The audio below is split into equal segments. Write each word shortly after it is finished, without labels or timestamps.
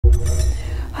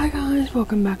Hi guys,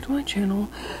 welcome back to my channel.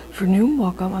 If you're new,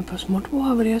 welcome. I post multiple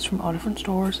haul videos from all different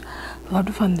stores. I love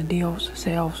to find the deals,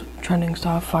 sales, trending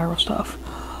stuff, viral stuff,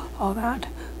 all that.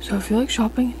 So if you like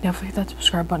shopping, definitely hit that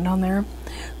subscribe button down there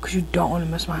because you don't want to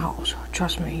miss my hauls.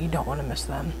 Trust me, you don't want to miss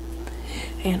them.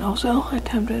 And also, I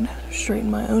attempted to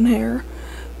straighten my own hair,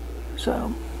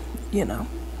 so, you know.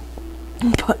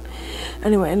 But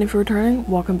anyway, and if you're returning,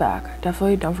 welcome back.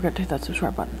 Definitely don't forget to hit that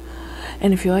subscribe button.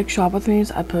 And if you like shop with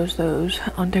me's, I post those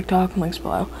on TikTok, links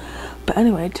below. But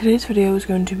anyway, today's video is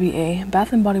going to be a Bath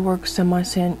 & Body Works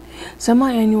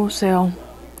semi-annual sale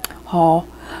haul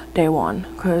day one.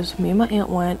 Because me and my aunt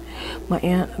went. My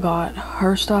aunt got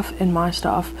her stuff and my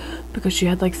stuff because she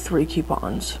had like 3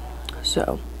 coupons.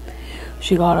 So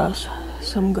she got us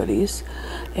some goodies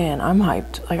and I'm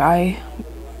hyped. Like, I'm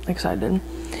excited.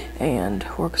 And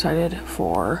we're excited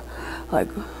for like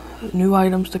new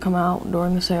items to come out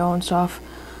during the sale and stuff,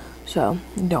 so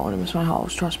you don't want to miss my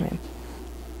hauls, trust me.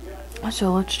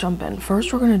 So let's jump in.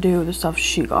 First we're going to do the stuff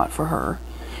she got for her,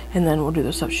 and then we'll do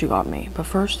the stuff she got me. But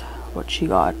first, what she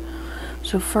got.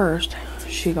 So first,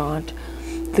 she got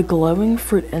the Glowing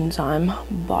Fruit Enzyme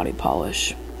Body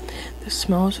Polish. This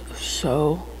smells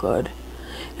so good,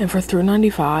 and for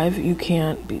 $3.95 you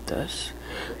can't beat this.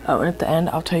 Oh, and at the end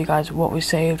I'll tell you guys what we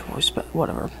saved, what we spent,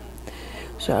 whatever.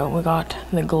 So we got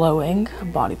the Glowing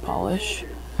Body Polish.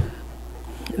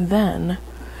 Then,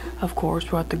 of course,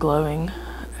 we got the Glowing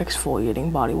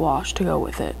Exfoliating Body Wash to go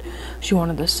with it. She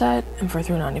wanted the set, and for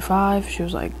 $3.95, she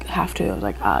was like, have to. I was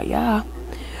like, yeah.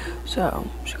 So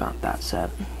she got that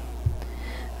set.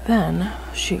 Then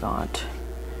she got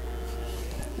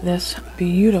this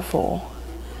beautiful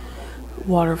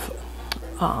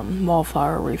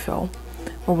wallflower refill,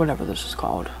 or whatever this is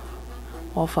called.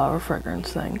 Wallflower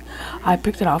fragrance thing. I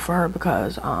picked it out for her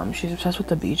because she's obsessed with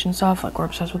the beach and stuff. Like, we're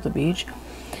obsessed with the beach.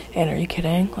 And are you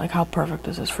kidding? Like, how perfect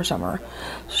is this for summer?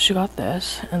 So she got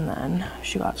this, and then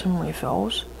she got some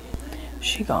refills.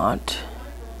 She got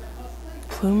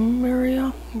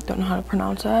Plumeria. Don't know how to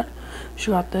pronounce that.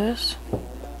 She got this.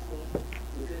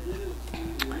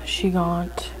 She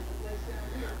got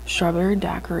Strawberry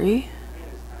Daiquiri.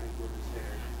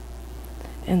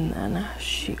 And then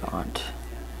she got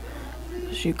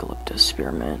Eucalyptus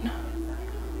Spearmint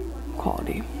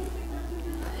quality.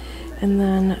 And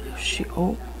then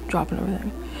dropping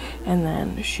everything. And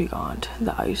then she got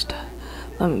the iced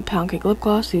lemon pound cake lip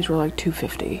gloss. These were like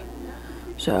 $2.50.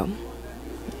 So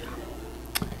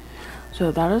yeah.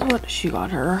 So that is what she got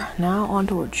her. Now on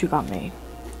to what she got me.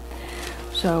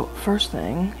 So first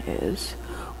thing is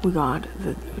we got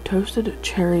the Toasted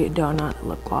Cherry Donut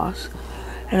lip gloss.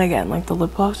 And again, like, the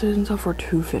lip glosses and stuff were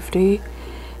 $2.50.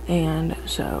 And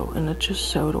it's just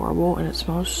so adorable, and it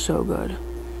smells so good.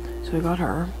 So we got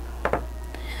her.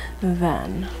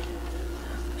 Then,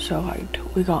 so hyped.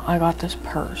 I got this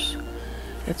purse.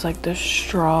 It's like this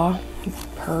straw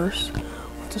purse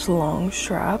with this long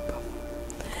strap.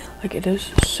 Like, it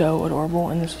is so adorable,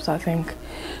 and this was, I think,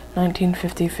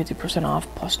 $19.50, 50% off,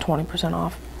 plus 20%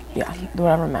 off. Yeah,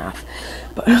 whatever math.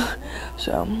 But,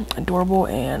 so, adorable,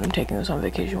 and I'm taking this on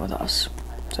vacation with us.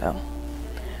 So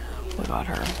we got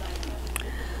her.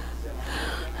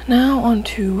 Now on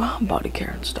to body care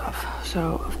and stuff.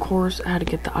 So of course I had to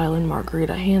get the Island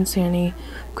Margarita hand sani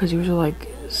because these were like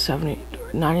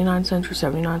 99 cents or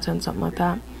 79 cents, something like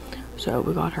that. So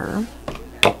we got her.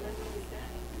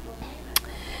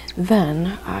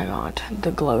 Then I got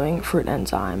the Glowing Fruit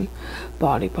Enzyme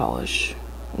body wash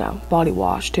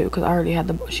too, because I already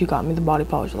had she got me the body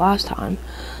polish last time,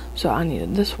 so I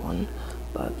needed this one.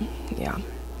 But yeah.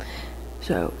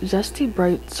 So, Zesty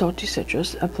Bright Salty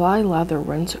Citrus, apply, lather,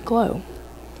 rinse, glow.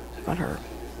 I got her.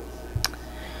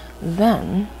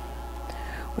 Then,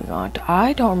 we got,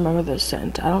 I don't remember this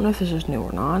scent. I don't know if this is new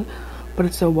or not, but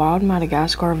it's the Wild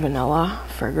Madagascar Vanilla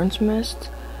Fragrance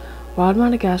Mist. Wild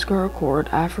Madagascar Accord,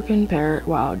 African Pear,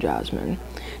 Wild Jasmine.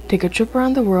 Take a trip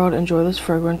around the world, enjoy this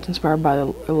fragrance inspired by the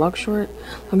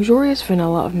luxurious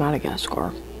vanilla of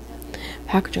Madagascar.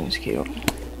 Packaging is cute.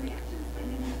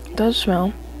 It does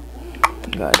smell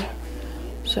good.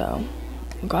 So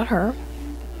got her.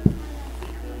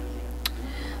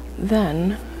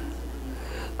 Then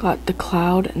got the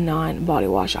Cloud 9 body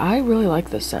wash. I really like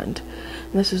this scent.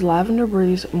 This is Lavender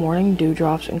Breeze, Morning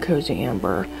Dewdrops, and Cozy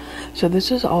Amber. So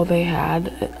this is all they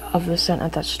had of the scent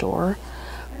at that store,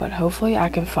 but hopefully I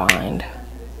can find,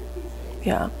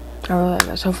 yeah, I really like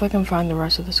this. Hopefully I can find the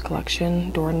rest of this collection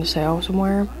during the sale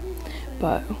somewhere.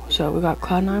 But so we got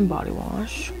Cloud 9 body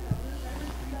wash.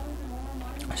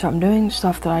 So I'm doing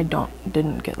stuff that I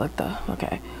didn't get, like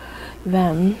okay.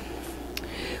 Then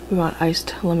we got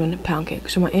iced lemon pound cake.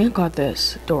 So my aunt got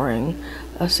this during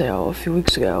a sale a few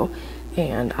weeks ago,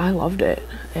 and I loved it.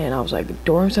 And I was like,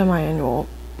 during semi-annual,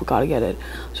 we gotta get it.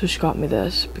 So she got me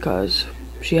this because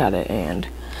she had it, and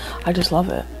I just love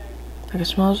it. Like, it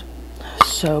smells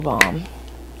so bomb.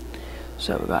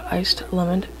 So we got iced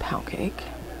lemon pound cake.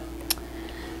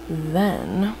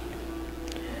 Then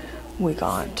we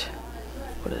got,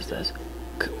 what is this?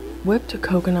 Whipped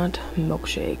coconut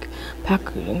milkshake.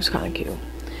 Packaging's kind of cute.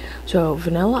 So,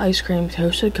 vanilla ice cream,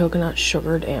 toasted coconut,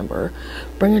 sugared amber.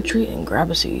 Bring a treat and grab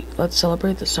a seat. Let's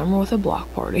celebrate the summer with a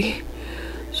block party.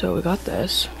 So we got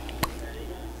this.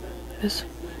 This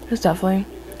is definitely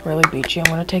really beachy. I'm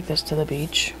gonna take this to the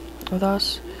beach with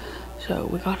us. So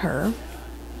we got her.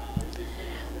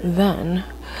 Then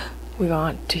we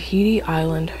got Tahiti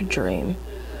Island Dream.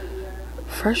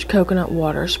 Fresh coconut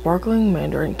water, sparkling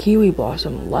mandarin, kiwi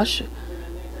blossom, lush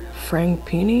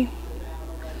frangipani,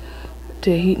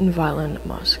 Tahitian violet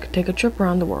musk. Take a trip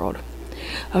around the world.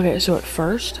 Okay, so at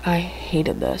first I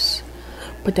hated this,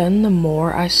 but then the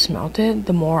more I smelt it,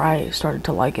 the more I started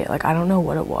to like it. Like, I don't know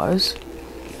what it was,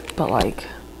 but like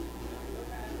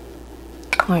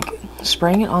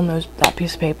spraying it on that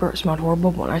piece of paper, it smelled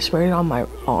horrible, but when I sprayed it on my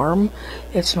arm,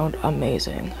 it smelled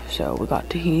amazing. So we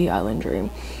got Tahiti Island Dream.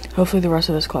 Hopefully the rest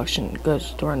of this collection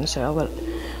goes during the sale that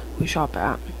we shop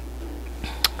at.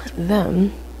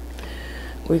 Then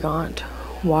we got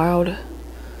wild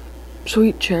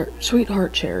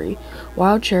sweetheart cherry,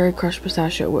 wild cherry, crushed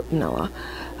pistachio, whipped vanilla.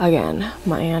 Again,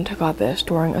 my aunt got this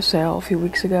during a sale a few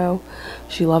weeks ago.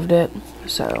 She loved it,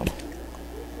 so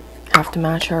have to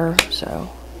match her.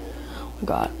 So we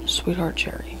got sweetheart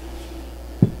cherry.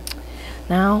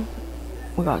 Now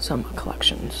we got some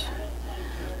collections.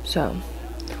 So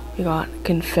we got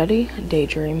confetti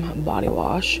daydream body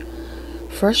wash,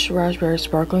 fresh raspberry,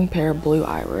 sparkling pear, blue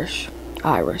iris.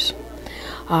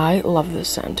 I love this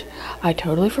scent. I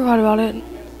totally forgot about it.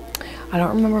 I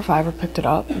don't remember if I ever picked it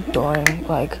up during,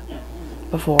 like,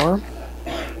 before,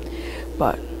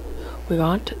 but we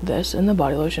got this in the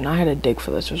body lotion. I had to dig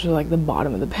for this. This was like the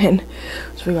bottom of the bin.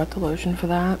 So we got the lotion for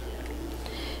that.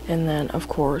 And then, of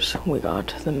course, we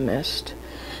got the mist.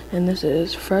 And this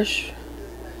is fresh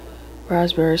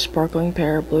raspberry, sparkling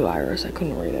pear, blue iris. I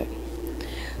couldn't read it.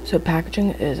 So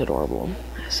packaging is adorable.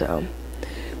 So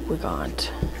we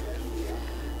got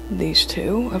these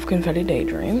two of Confetti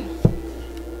Daydream.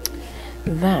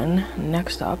 Then,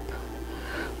 next up,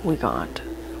 we got,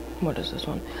 what is this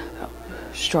one? Oh,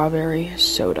 strawberry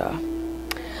soda.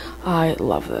 I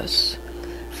love this.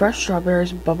 Fresh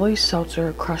strawberries, bubbly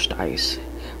seltzer, crushed ice.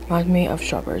 Reminds me of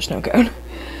strawberry snow cone.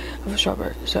 Of a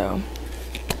strawberry. So,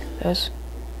 this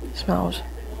smells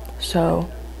so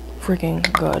freaking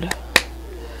good.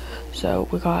 So,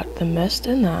 we got the mist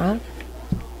in that.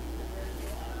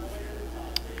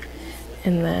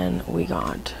 And then we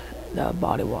got the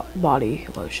body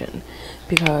lotion,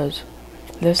 because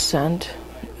this scent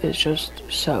is just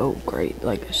so great,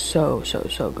 like so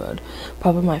good.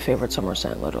 Probably my favorite summer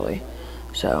scent, literally.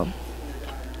 So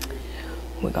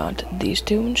we got these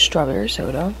two in strawberry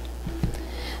soda.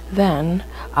 Then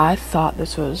I thought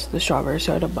this was the strawberry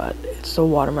soda, but it's the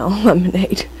watermelon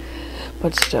lemonade.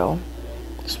 But still,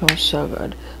 it smells so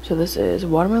good. So this is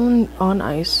watermelon on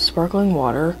ice, sparkling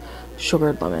water,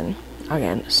 sugared lemon.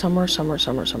 Again, summer.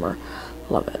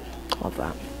 Love it. Love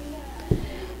that.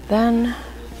 Then,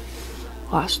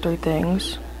 last three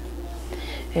things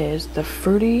is the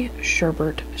Fruity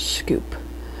Sherbet Scoop.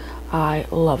 I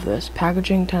love this.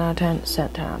 Packaging 10 out of 10,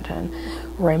 scent 10 out of 10.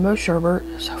 Rainbow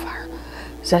sherbet, so fire.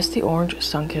 Zesty orange,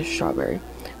 sun-kissed strawberry.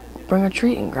 Bring a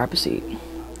treat and grab a seat.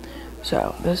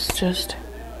 So, this just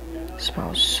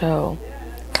smells so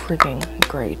freaking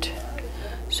great.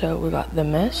 So, we got the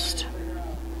mist.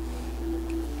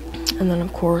 And then,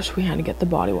 of course, we had to get the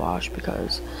body wash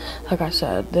because, like I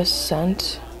said, this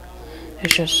scent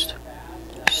is just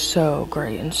so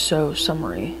great and so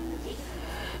summery.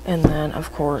 And then,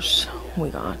 of course, we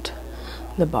got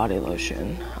the body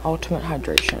lotion, Ultimate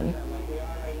Hydration.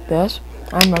 This,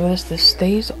 I remember this,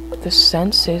 this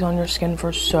scent stays on your skin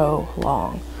for so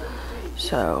long.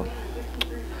 So,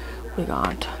 we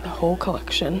got the whole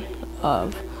collection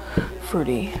of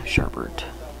Fruity Sherbet.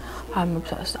 I'm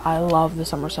obsessed. I love the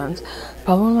summer scents.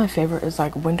 Probably one of my favorite is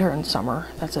like winter and summer.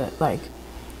 That's it. Like,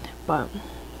 but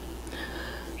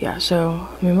yeah, so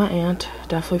me and my aunt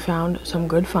definitely found some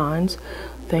good finds.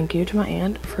 Thank you to my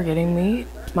aunt for getting me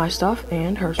my stuff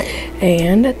and her.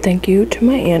 And thank you to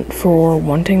my aunt for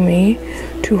wanting me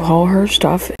to haul her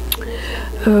stuff.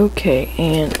 Okay,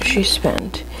 and she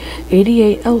spent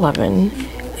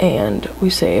 $88.11 and we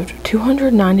saved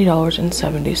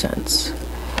 $290.70.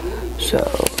 So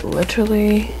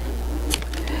literally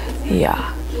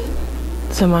yeah,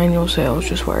 semi-annual sale is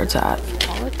just where it's at.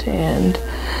 And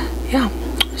yeah,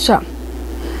 so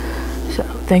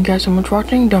thank you guys so much for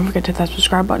watching. Don't forget to hit that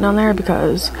subscribe button on there,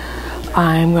 because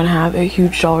I'm gonna have a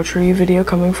huge Dollar Tree video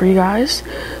coming for you guys.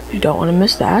 You don't want to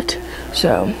miss that.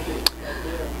 So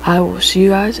I will see you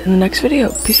guys in the next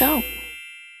video. Peace out.